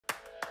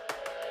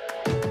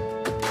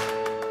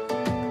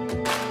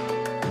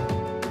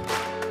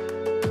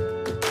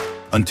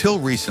Until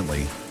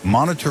recently,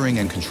 monitoring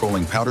and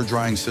controlling powder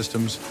drying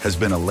systems has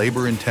been a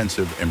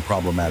labor-intensive and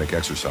problematic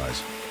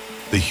exercise.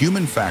 The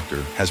human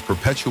factor has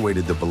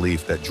perpetuated the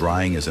belief that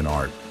drying is an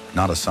art,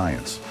 not a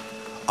science.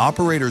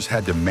 Operators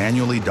had to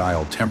manually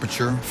dial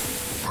temperature,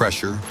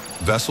 pressure,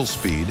 vessel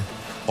speed,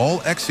 all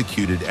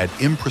executed at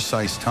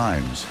imprecise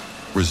times,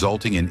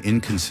 resulting in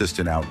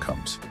inconsistent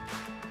outcomes.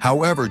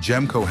 However,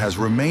 GEMCO has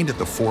remained at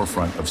the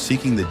forefront of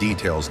seeking the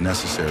details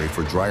necessary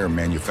for dryer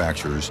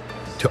manufacturers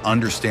to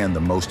understand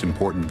the most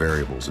important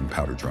variables in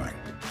powder drying.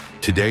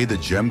 Today, the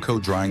GEMCO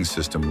drying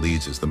system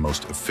leads as the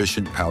most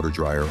efficient powder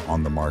dryer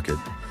on the market,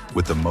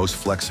 with the most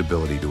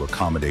flexibility to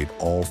accommodate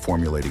all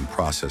formulating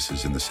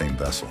processes in the same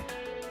vessel.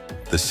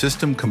 The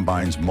system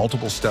combines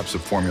multiple steps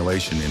of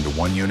formulation into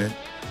one unit,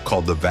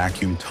 called the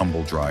vacuum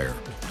tumble dryer.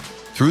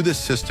 Through this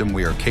system,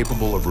 we are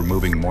capable of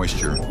removing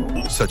moisture,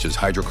 such as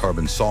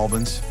hydrocarbon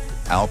solvents,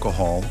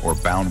 alcohol, or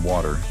bound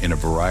water in a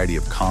variety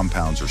of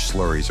compounds or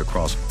slurries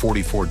across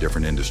 44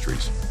 different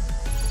industries.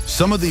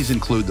 Some of these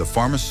include the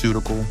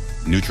pharmaceutical,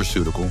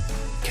 nutraceutical,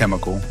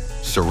 chemical,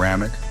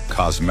 ceramic,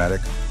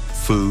 cosmetic,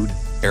 food,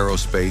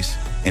 aerospace,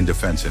 and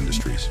defense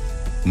industries.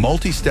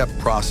 Multi-step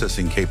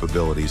processing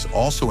capabilities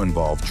also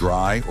involve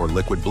dry or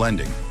liquid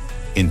blending,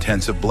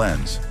 intensive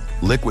blends,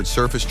 liquid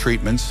surface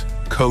treatments,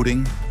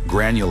 coating,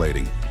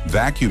 granulating,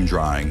 vacuum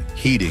drying,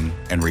 heating,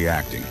 and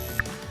reacting.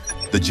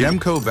 The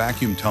GEMCO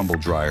vacuum tumble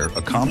dryer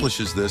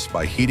accomplishes this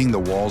by heating the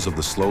walls of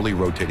the slowly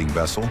rotating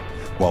vessel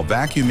while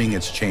vacuuming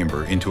its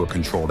chamber into a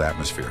controlled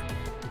atmosphere.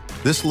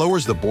 This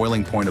lowers the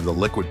boiling point of the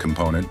liquid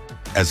component,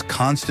 as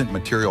constant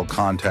material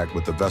contact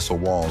with the vessel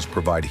walls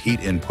provide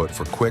heat input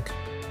for quick,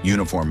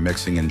 uniform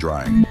mixing and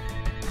drying.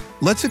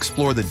 Let's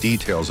explore the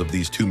details of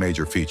these two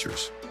major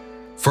features.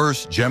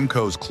 First,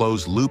 GEMCO's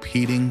closed-loop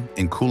heating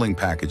and cooling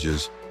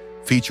packages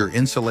feature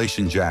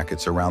insulation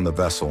jackets around the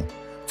vessel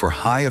for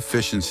high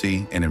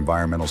efficiency and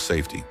environmental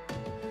safety.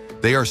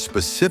 They are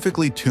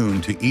specifically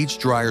tuned to each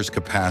dryer's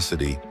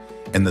capacity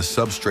and the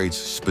substrate's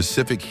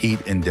specific heat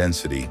and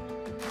density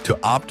to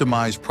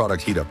optimize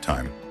product heat-up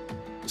time.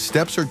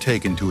 Steps are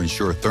taken to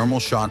ensure thermal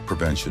shock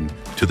prevention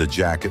to the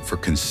jacket for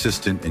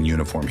consistent and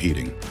uniform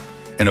heating.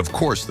 And of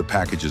course, the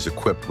package is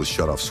equipped with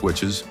shut-off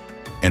switches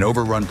and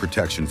overrun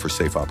protection for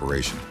safe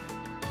operation.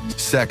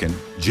 Second,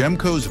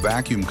 GEMCO's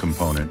vacuum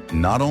component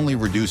not only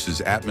reduces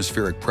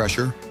atmospheric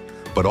pressure,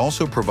 but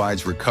also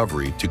provides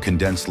recovery to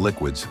condensed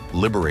liquids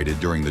liberated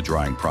during the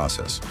drying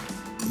process.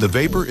 The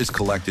vapor is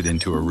collected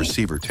into a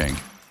receiver tank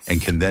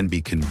and can then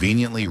be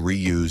conveniently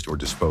reused or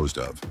disposed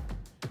of.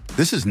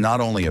 This is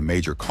not only a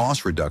major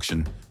cost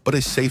reduction, but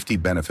a safety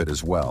benefit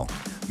as well,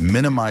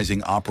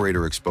 minimizing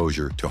operator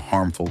exposure to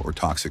harmful or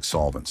toxic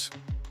solvents.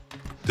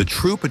 The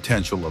true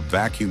potential of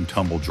vacuum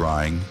tumble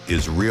drying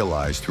is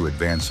realized through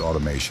advanced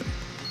automation.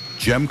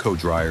 GEMCO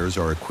dryers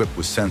are equipped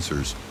with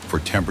sensors for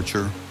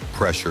temperature,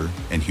 pressure,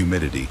 and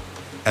humidity,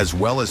 as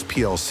well as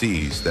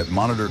PLCs that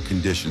monitor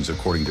conditions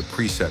according to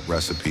preset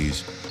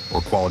recipes or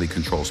quality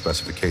control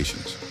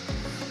specifications.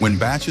 When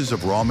batches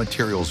of raw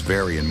materials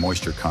vary in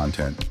moisture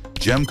content,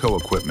 GEMCO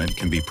equipment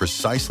can be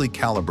precisely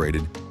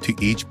calibrated to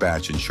each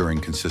batch, ensuring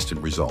consistent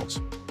results.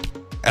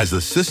 As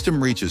the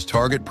system reaches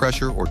target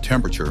pressure or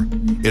temperature,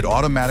 it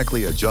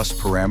automatically adjusts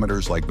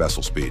parameters like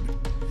vessel speed.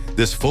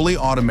 This fully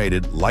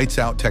automated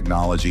lights-out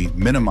technology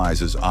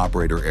minimizes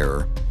operator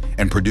error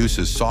and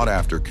produces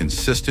sought-after,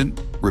 consistent,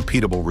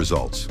 repeatable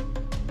results.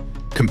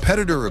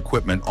 Competitor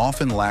equipment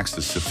often lacks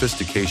the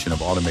sophistication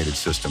of automated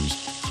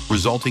systems,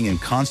 resulting in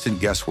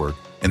constant guesswork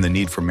and the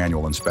need for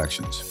manual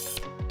inspections.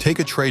 Take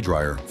a tray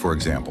dryer, for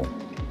example.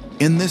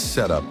 In this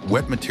setup,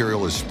 wet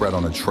material is spread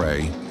on a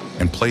tray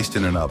and placed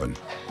in an oven,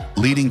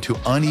 leading to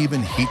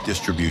uneven heat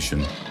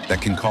distribution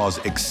that can cause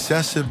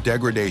excessive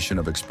degradation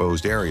of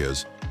exposed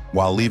areas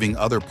while leaving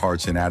other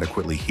parts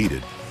inadequately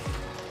heated.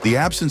 The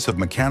absence of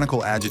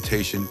mechanical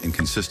agitation and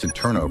consistent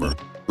turnover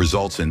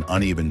results in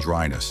uneven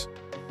dryness.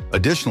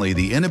 Additionally,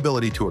 the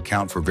inability to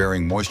account for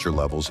varying moisture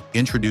levels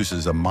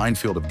introduces a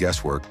minefield of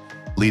guesswork,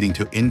 leading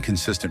to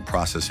inconsistent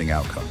processing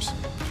outcomes.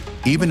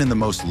 Even in the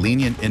most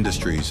lenient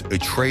industries, a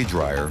tray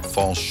dryer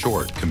falls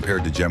short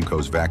compared to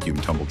GEMCO's vacuum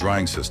tumble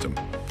drying system,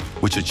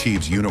 which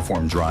achieves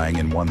uniform drying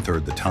in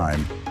 1/3 the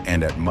time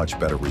and at much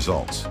better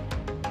results.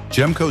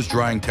 GEMCO's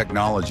drying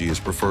technology is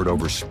preferred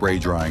over spray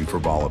drying for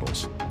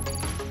volatiles.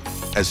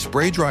 As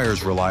spray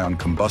dryers rely on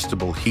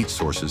combustible heat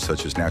sources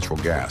such as natural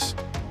gas,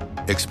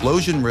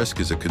 explosion risk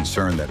is a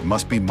concern that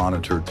must be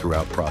monitored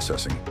throughout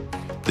processing.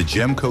 The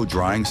GEMCO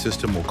drying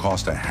system will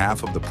cost a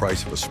half of the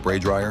price of a spray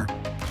dryer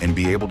and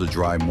be able to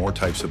dry more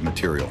types of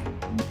material.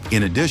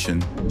 In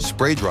addition,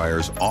 spray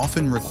dryers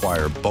often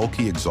require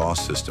bulky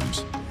exhaust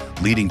systems,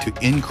 leading to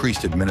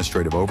increased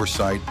administrative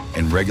oversight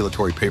and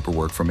regulatory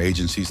paperwork from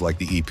agencies like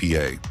the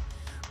EPA,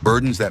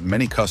 burdens that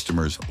many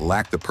customers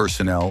lack the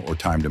personnel or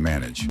time to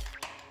manage.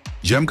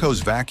 GEMCO's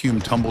vacuum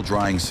tumble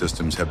drying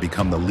systems have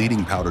become the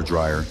leading powder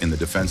dryer in the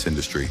defense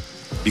industry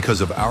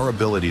because of our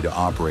ability to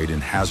operate in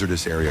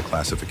hazardous area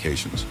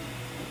classifications.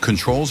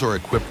 Controls are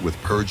equipped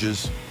with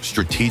purges,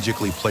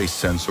 strategically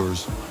placed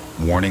sensors,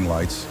 warning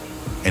lights,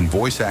 and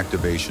voice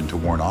activation to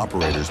warn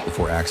operators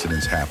before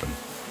accidents happen.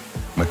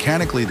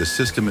 Mechanically, the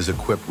system is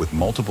equipped with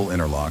multiple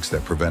interlocks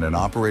that prevent an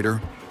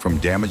operator from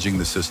damaging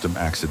the system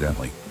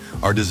accidentally.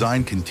 Our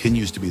design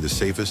continues to be the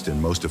safest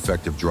and most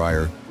effective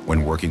dryer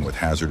when working with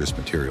hazardous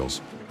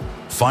materials.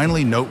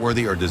 Finally,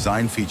 noteworthy are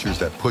design features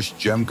that push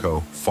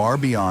GEMCO far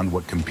beyond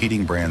what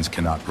competing brands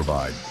cannot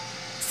provide.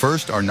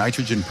 First, our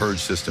nitrogen purge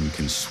system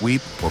can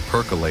sweep or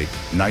percolate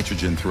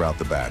nitrogen throughout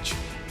the batch.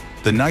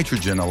 The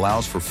nitrogen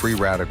allows for free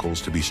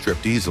radicals to be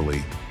stripped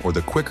easily or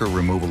the quicker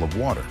removal of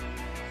water.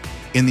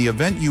 In the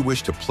event you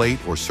wish to plate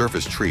or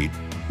surface treat,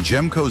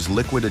 GEMCO's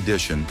liquid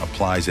addition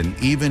applies an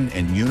even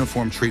and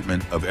uniform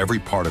treatment of every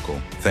particle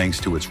thanks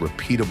to its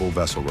repeatable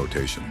vessel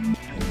rotation.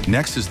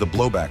 Next is the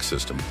blowback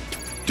system.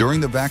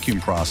 During the vacuum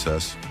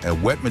process, a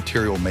wet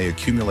material may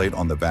accumulate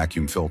on the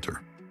vacuum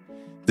filter.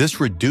 This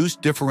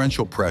reduced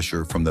differential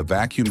pressure from the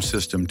vacuum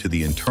system to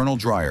the internal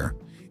dryer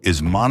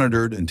is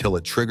monitored until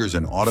it triggers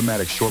an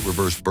automatic short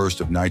reverse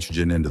burst of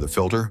nitrogen into the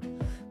filter,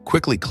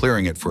 quickly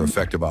clearing it for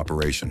effective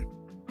operation.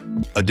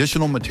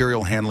 Additional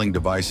material handling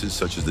devices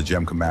such as the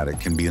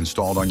GEMCOmatic can be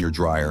installed on your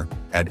dryer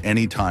at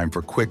any time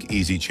for quick,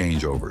 easy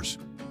changeovers.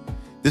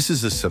 This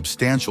is a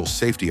substantial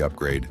safety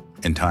upgrade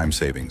and time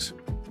savings.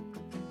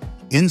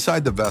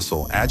 Inside the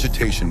vessel,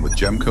 agitation with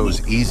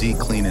GEMCO's Easy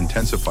Clean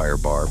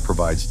Intensifier bar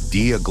provides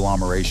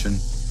de-agglomeration,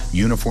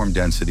 uniform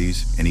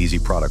densities, and easy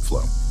product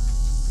flow.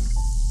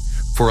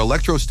 For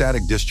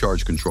electrostatic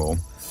discharge control,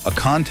 a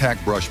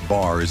contact brush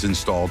bar is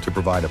installed to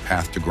provide a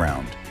path to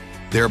ground,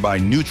 thereby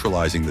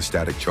neutralizing the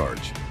static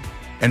charge.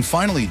 And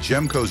finally,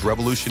 GEMCO's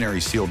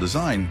revolutionary seal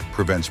design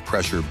prevents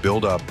pressure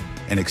buildup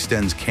and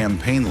extends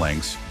campaign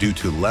lengths due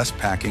to less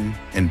packing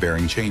and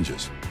bearing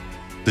changes.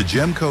 The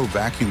GEMCO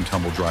vacuum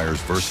tumble dryer's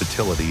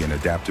versatility and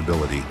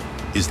adaptability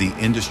is the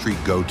industry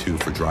go-to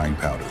for drying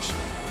powders.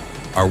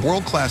 Our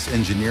world-class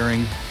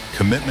engineering,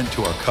 commitment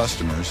to our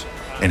customers,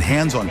 and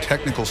hands-on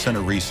technical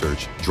center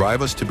research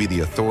drive us to be the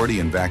authority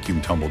in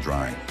vacuum tumble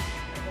drying.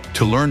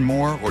 To learn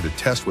more or to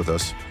test with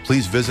us,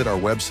 please visit our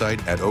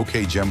website at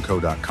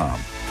okgemco.com.